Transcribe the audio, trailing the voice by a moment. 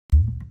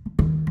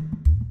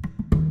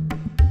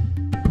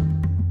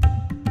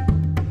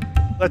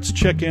Let's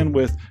check in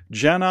with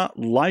Janna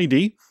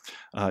Leyde.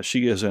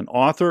 She is an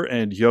author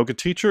and yoga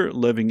teacher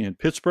living in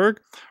Pittsburgh.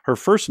 Her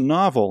first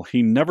novel,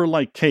 He Never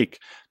Liked Cake,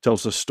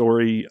 tells the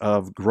story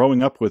of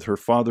growing up with her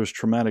father's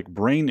traumatic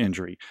brain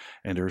injury.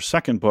 And her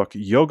second book,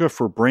 Yoga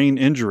for Brain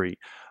Injury,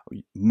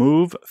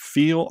 Move,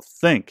 Feel,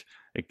 Think,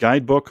 a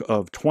guidebook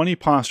of 20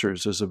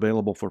 postures, is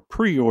available for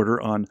pre-order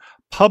on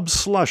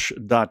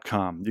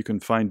pubslush.com. You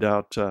can find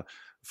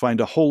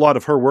a whole lot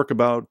of her work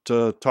about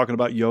talking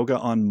about yoga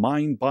on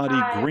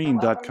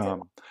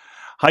mindbodygreen.com.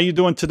 How you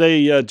doing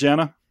today,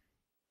 Janna?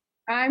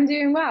 I'm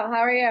doing well. How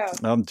are you?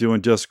 I'm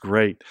doing just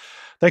great.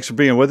 Thanks for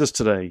being with us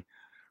today.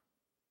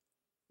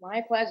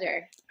 My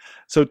pleasure.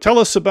 So tell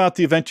us about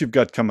the event you've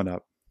got coming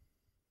up.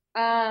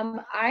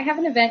 I have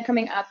an event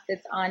coming up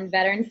that's on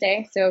Veterans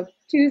Day, so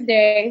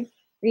Tuesday,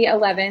 the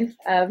 11th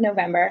of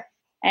November,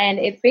 and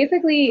it's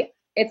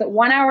a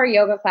 1-hour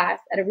yoga class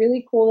at a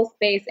really cool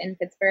space in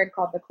Pittsburgh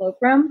called the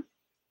Cloakroom.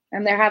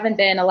 And there haven't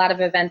been a lot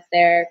of events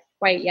there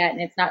quite yet,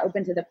 and it's not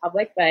open to the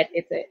public, but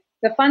it's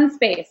a fun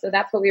space. So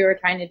that's what we were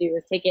trying to do,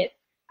 is take it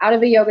out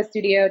of a yoga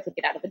studio, take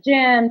it out of a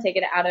gym, take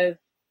it out of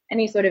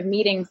any sort of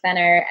meeting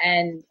center,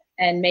 and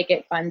make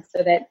it fun,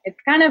 so that it's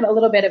kind of a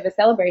little bit of a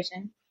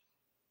celebration,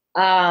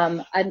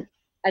 a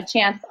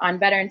chance on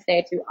Veterans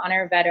Day to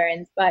honor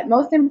veterans, but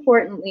most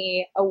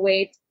importantly, a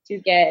way to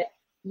get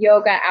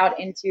yoga out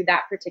into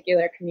that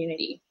particular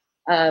community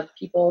of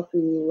people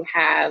who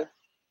have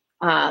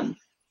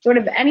sort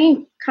of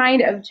any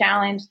kind of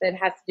challenge that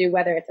has to do,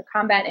 whether it's a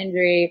combat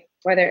injury,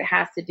 whether it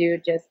has to do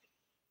just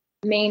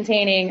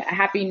maintaining a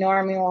happy,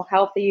 normal,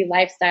 healthy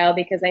lifestyle,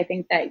 because I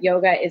think that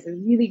yoga is a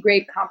really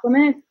great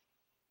complement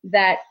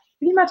that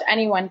pretty much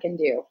anyone can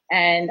do.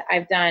 And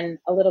I've done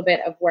a little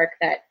bit of work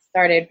that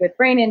started with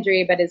brain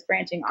injury, but is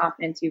branching off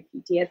into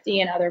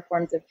PTSD and other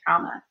forms of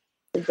trauma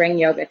to bring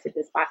yoga to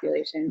this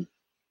population.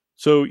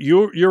 So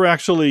you're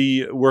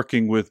actually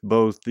working with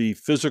both the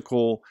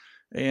physical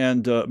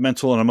and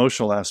mental and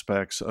emotional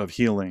aspects of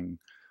healing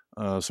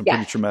some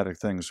pretty traumatic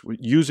things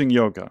using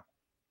yoga.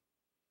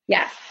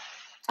 Yes.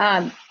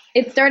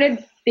 It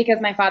started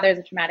because my father has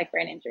a traumatic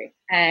brain injury,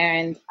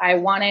 and I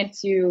wanted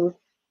to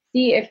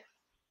see if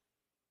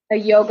a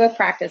yoga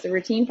practice, a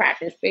routine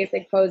practice,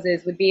 basic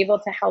poses, would be able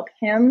to help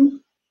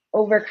him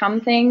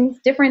overcome things,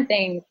 different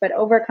things, but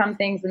overcome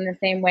things in the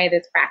same way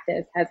this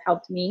practice has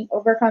helped me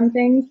overcome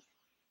things.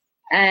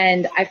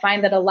 And I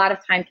find that a lot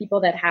of time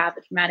people that have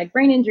a traumatic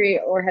brain injury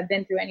or have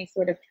been through any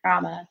sort of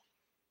trauma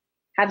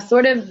have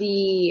sort of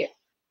a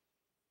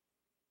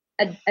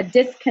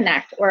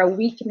disconnect or a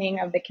weakening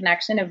of the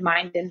connection of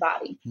mind and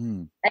body.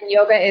 And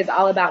yoga is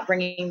all about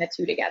bringing the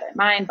two together: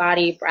 mind,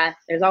 body, breath.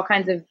 There's all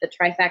kinds of the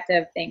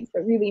trifecta of things,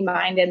 but really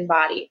mind and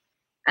body.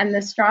 And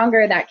the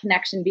stronger that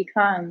connection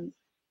becomes,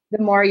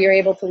 the more you're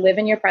able to live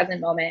in your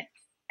present moment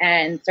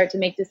and start to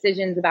make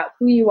decisions about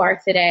who you are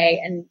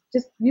today, and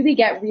just really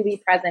get really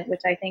present,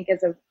 which I think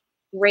is a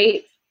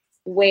great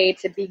way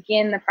to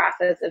begin the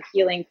process of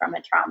healing from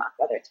a trauma,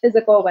 whether it's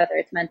physical, whether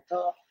it's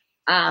mental.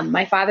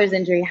 My father's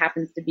injury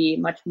happens to be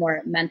much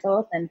more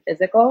mental than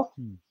physical.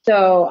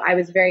 So I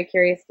was very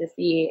curious to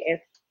see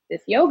if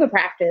this yoga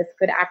practice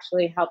could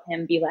actually help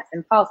him be less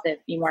impulsive,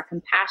 be more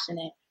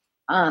compassionate,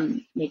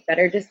 make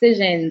better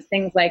decisions,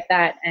 things like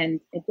that. And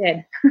it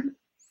did.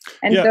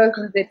 And so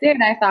since it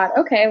did, I thought,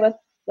 okay,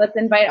 let's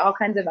invite all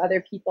kinds of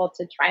other people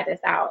to try this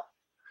out.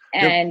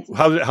 And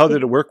how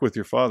did it work with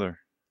your father?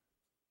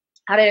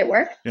 How did it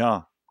work?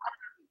 Yeah.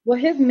 Well,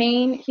 he's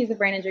a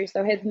brain injury.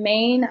 So his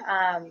main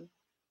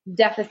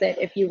deficit,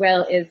 if you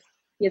will, is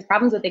he has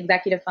problems with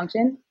executive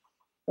function,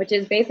 which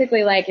is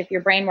basically like if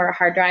your brain were a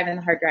hard drive and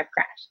the hard drive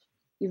crashed.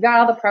 You've got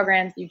all the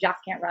programs, you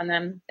just can't run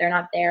them. They're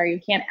not there. You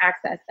can't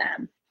access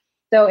them.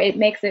 So it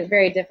makes it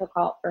very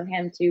difficult for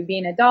him to be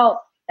an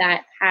adult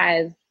that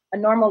has a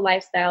normal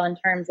lifestyle in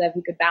terms of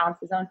he could balance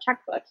his own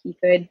checkbook. He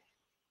could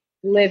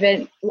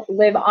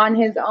live on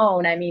his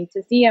own. I mean,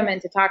 to see him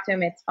and to talk to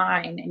him, it's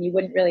fine. And you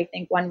wouldn't really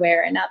think one way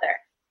or another.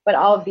 But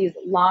all of these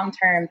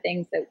long-term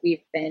things that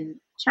we've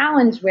been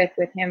challenged with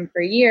him for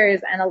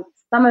years, and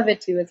some of it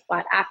too is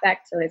flat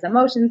affect, so his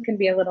emotions can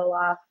be a little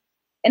off.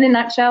 In a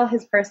nutshell,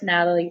 his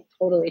personality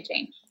totally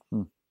changed.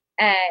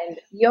 And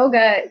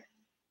yoga,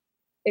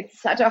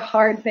 it's such a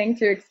hard thing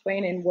to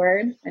explain in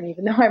words, and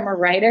even though I'm a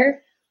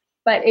writer,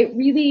 but it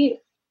really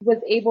was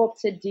able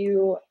to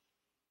do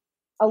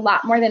a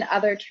lot more than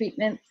other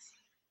treatments,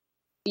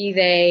 be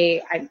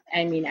they,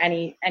 I mean,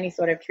 any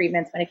sort of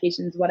treatments,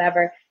 medications,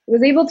 whatever. It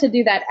was able to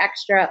do that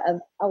extra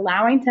of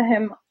allowing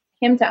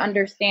him to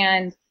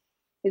understand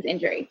his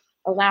injury,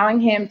 allowing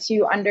him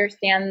to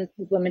understand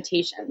his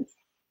limitations,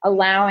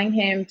 allowing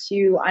him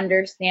to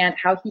understand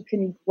how he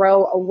can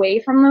grow away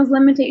from those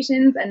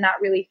limitations and not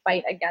really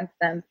fight against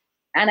them.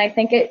 And I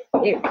think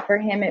for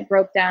him, it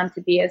broke down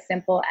to be as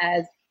simple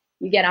as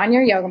you get on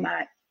your yoga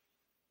mat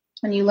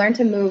and you learn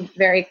to move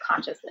very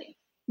consciously.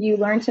 You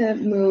learn to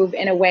move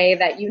in a way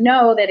that you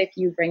know that if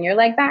you bring your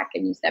leg back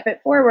and you step it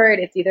forward,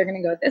 it's either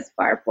going to go this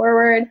far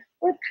forward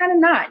or it's kind of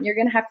not. And you're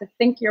going to have to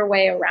think your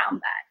way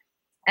around that.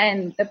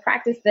 And the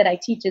practice that I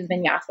teach is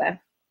vinyasa.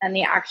 And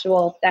the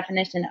actual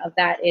definition of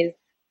that is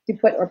to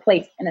put or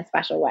place in a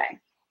special way.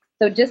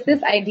 So just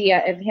this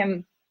idea of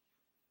him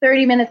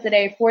 30 minutes a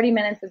day, 40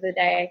 minutes of the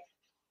day,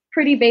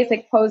 pretty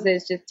basic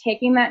poses, just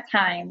taking that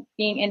time,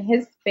 being in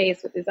his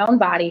space with his own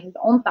body, his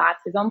own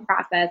thoughts, his own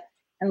process,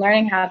 and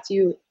learning how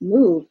to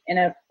move in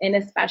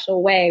a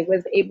special way,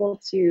 was able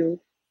to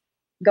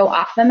go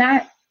off the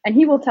mat. And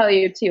he will tell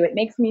you too, it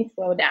makes me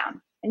slow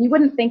down. And you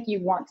wouldn't think you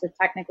want to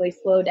technically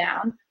slow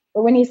down,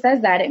 but when he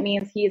says that, it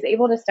means he is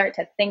able to start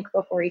to think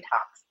before he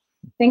talks,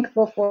 think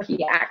before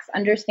he acts,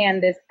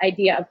 understand this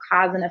idea of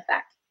cause and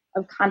effect,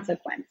 of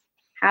consequence,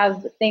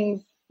 have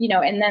things,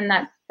 and then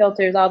that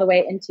filters all the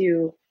way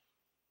into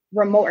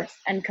remorse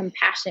and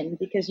compassion,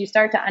 because you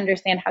start to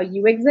understand how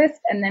you exist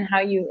and then how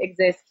you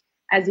exist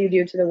as you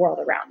do to the world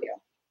around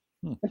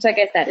you. Which, like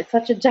I said, it's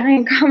such a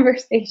giant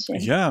conversation.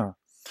 Yeah.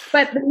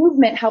 But the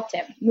movement helped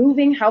him.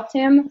 Moving helped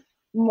him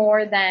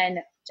more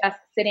than just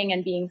sitting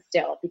and being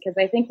still, because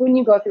I think when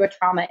you go through a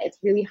trauma, it's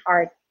really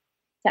hard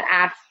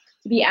to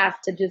be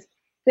asked to just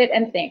sit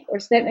and think, or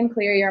sit and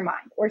clear your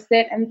mind, or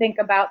sit and think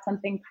about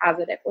something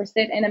positive, or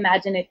sit and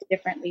imagine it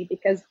differently,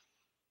 because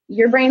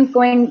your brain's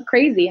going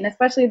crazy, and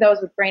especially those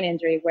with brain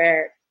injury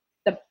where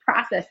the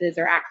processes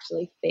are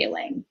actually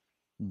failing.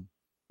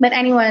 But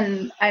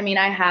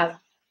I have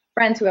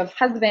friends who have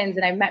husbands,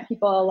 and I've met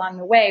people along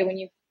the way. When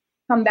you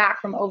come back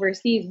from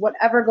overseas,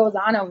 whatever goes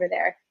on over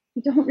there,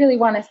 you don't really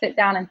want to sit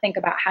down and think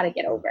about how to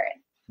get over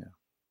it.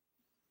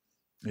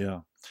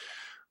 Yeah.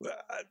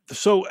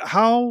 So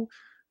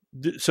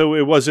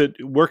was it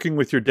working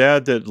with your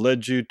dad that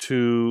led you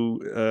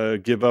to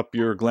give up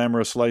your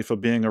glamorous life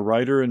of being a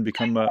writer and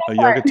become a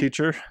yoga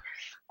teacher?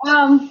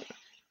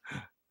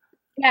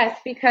 Yes,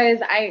 because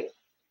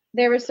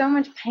there was so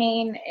much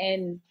pain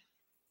in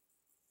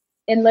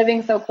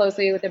living so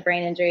closely with a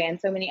brain injury, and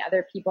so many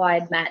other people I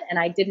had met, and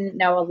I didn't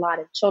know a lot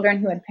of children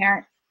who had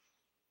parents.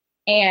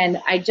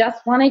 And I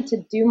just wanted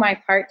to do my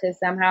part to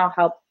somehow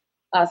help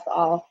us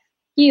all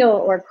heal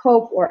or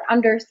cope or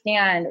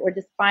understand or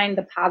just find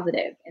the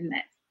positive in this.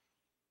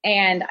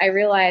 And I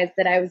realized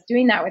that I was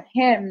doing that with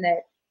him,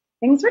 that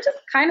things were just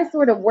kind of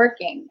sort of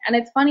working. And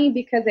it's funny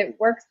because it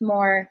works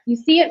more, you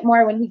see it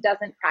more when he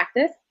doesn't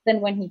practice than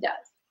when he does.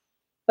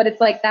 But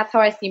it's like, that's how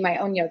I see my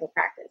own yoga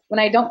practice. When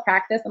I don't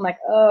practice, I'm like,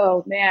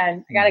 oh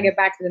man, I got to get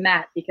back to the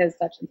mat because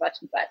such and such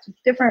and such.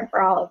 It's different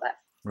for all of us.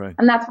 Right.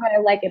 And that's why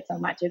I like it so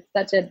much. It's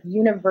such a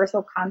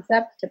universal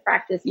concept to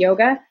practice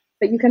yoga,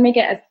 but you can make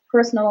it as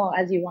personal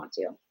as you want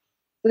to.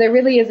 So there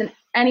really isn't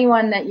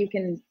anyone that you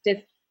can to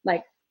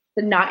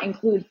not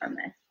include from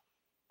this.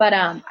 But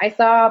I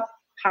saw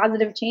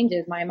positive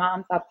changes. My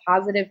mom saw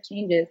positive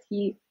changes.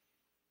 He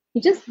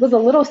just was a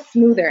little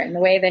smoother in the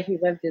way that he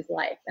lived his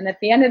life. And at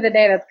the end of the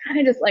day, that's kind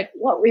of just like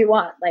what we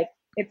want. Like,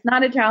 it's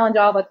not a challenge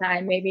all the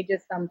time, maybe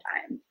just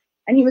sometimes.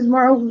 And he was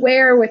more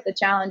aware with the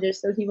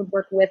challenges, so he would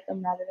work with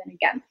them rather than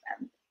against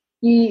them.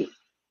 He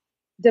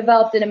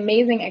developed an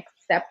amazing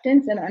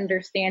acceptance and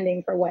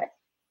understanding for what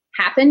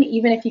happened,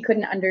 even if he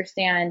couldn't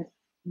understand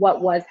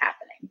what was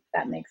happening. If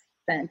that makes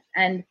sense.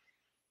 And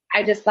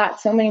I just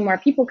thought so many more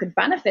people could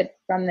benefit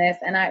from this.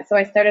 And so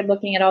I started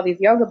looking at all these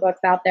yoga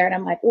books out there, and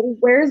I'm like, well,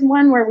 where's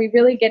one where we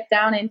really get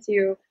down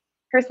into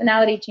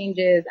personality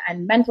changes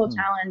and mental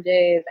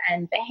challenges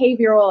and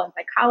behavioral and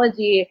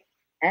psychology?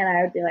 And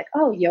I would be like,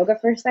 oh, yoga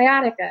for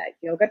sciatica,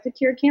 yoga to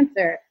cure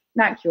cancer,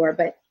 not cure,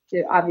 but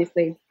to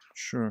obviously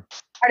part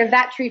of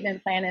that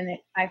treatment plan. And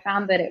I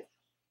found that it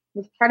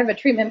was part of a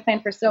treatment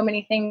plan for so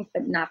many things,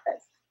 but not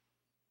this.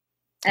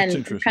 And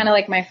it's kind of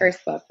like my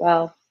first book.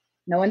 Well,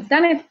 no one's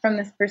done it from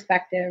this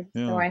perspective.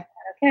 Yeah. So I thought,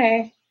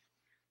 okay,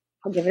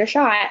 I'll give it a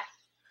shot.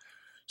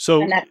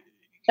 So, and that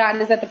shot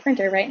is at the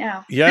printer right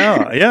now.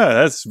 Yeah,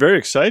 that's very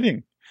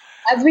exciting.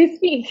 As we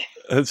speak.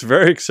 That's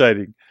very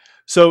exciting.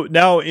 So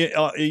now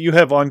you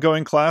have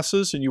ongoing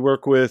classes, and you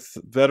work with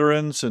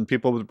veterans and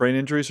people with brain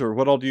injuries, or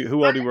who all do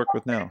you work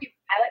with now?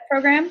 Pilot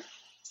program.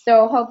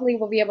 So hopefully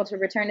we'll be able to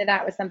return to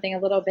that with something a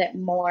little bit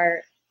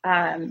more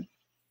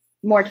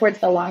towards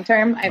the long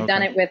term. I've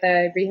done it with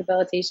a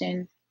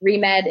rehabilitation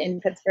remed in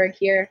Pittsburgh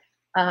here.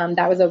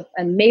 That was an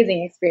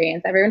amazing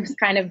experience. Everyone was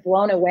kind of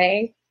blown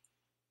away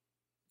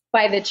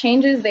by the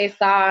changes they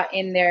saw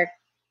in their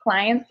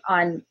clients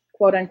on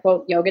quote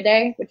unquote yoga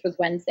day, which was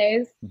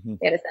Wednesdays.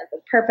 They had a sense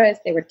of purpose.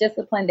 They were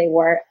disciplined. They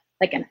wore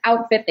like an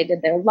outfit. They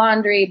did their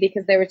laundry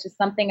because there was just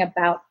something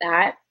about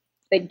that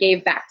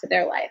gave back to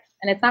their life.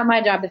 And it's not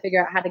my job to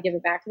figure out how to give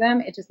it back to them.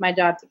 It's just my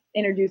job to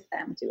introduce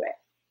them to it.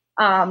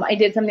 I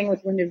did something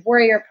with Wounded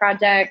Warrior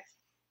Project,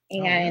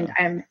 and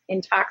I'm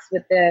in talks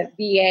with the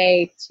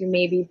VA to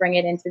maybe bring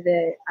it into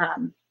the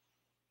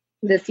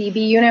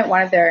CB unit.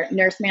 One of their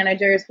nurse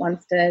managers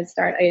wants to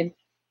start a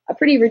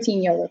pretty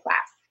routine yoga class.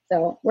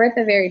 So we're at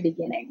the very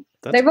beginning.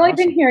 They've only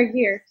been here a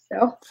year,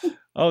 so.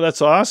 Oh,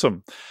 that's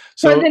awesome.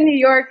 So I was in New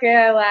York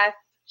last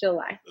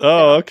July.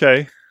 Oh,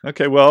 okay.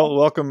 Okay, well,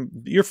 welcome.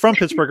 You're from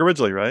Pittsburgh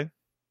originally, right?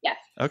 Yes.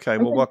 Okay,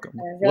 well,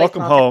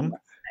 welcome home.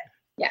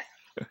 Yes.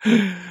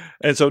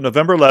 And so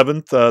November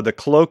 11th, the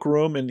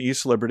Cloakroom in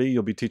East Liberty,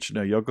 you'll be teaching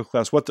a yoga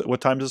class. What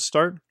time does it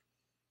start?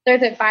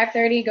 Starts at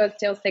 5:30, goes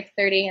till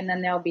 6:30, and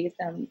then there'll be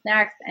some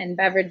snacks and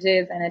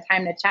beverages and a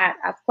time to chat,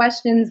 ask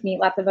questions, meet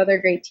lots of other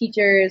great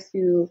teachers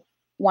who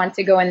want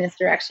to go in this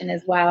direction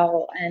as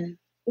well, and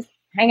just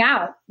hang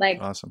out. Like,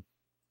 Awesome.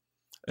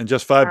 And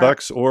just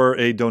 $5 or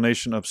a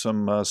donation of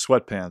some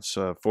sweatpants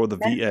for the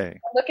VA. I'm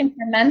looking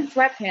for men's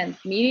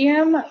sweatpants,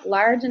 medium,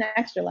 large, and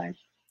extra large.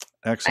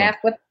 Excellent. I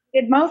asked what they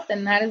needed most,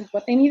 and that is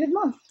what they needed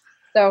most.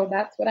 So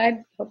that's what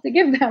I hope to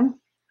give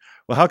them.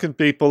 Well, how can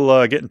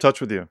people get in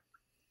touch with you?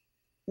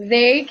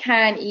 They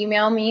can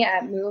email me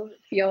at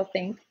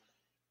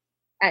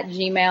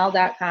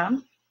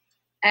movefeelthink@gmail.com.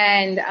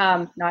 And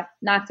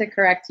not to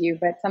correct you,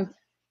 but it's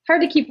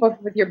hard to keep up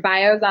with your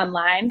bios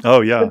online. Oh,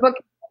 yeah. The book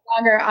is no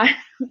longer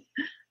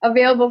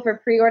available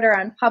for pre-order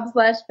on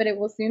Pubslush, but it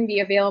will soon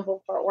be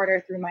available for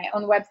order through my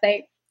own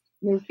website,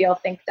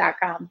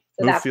 movefeelthink.com.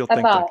 So that's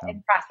all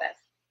in process.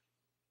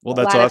 Well,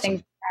 that's a lot awesome. of things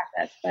in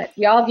process, but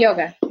we all have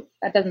yoga.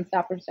 That doesn't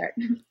stop or start.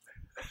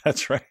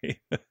 That's right.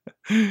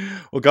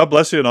 Well, God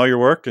bless you and all your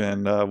work,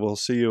 and we'll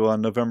see you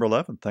on November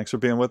 11th. Thanks for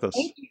being with us.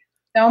 Thank you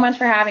so much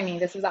for having me.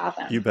 This was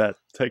awesome. You bet.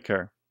 Take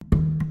care.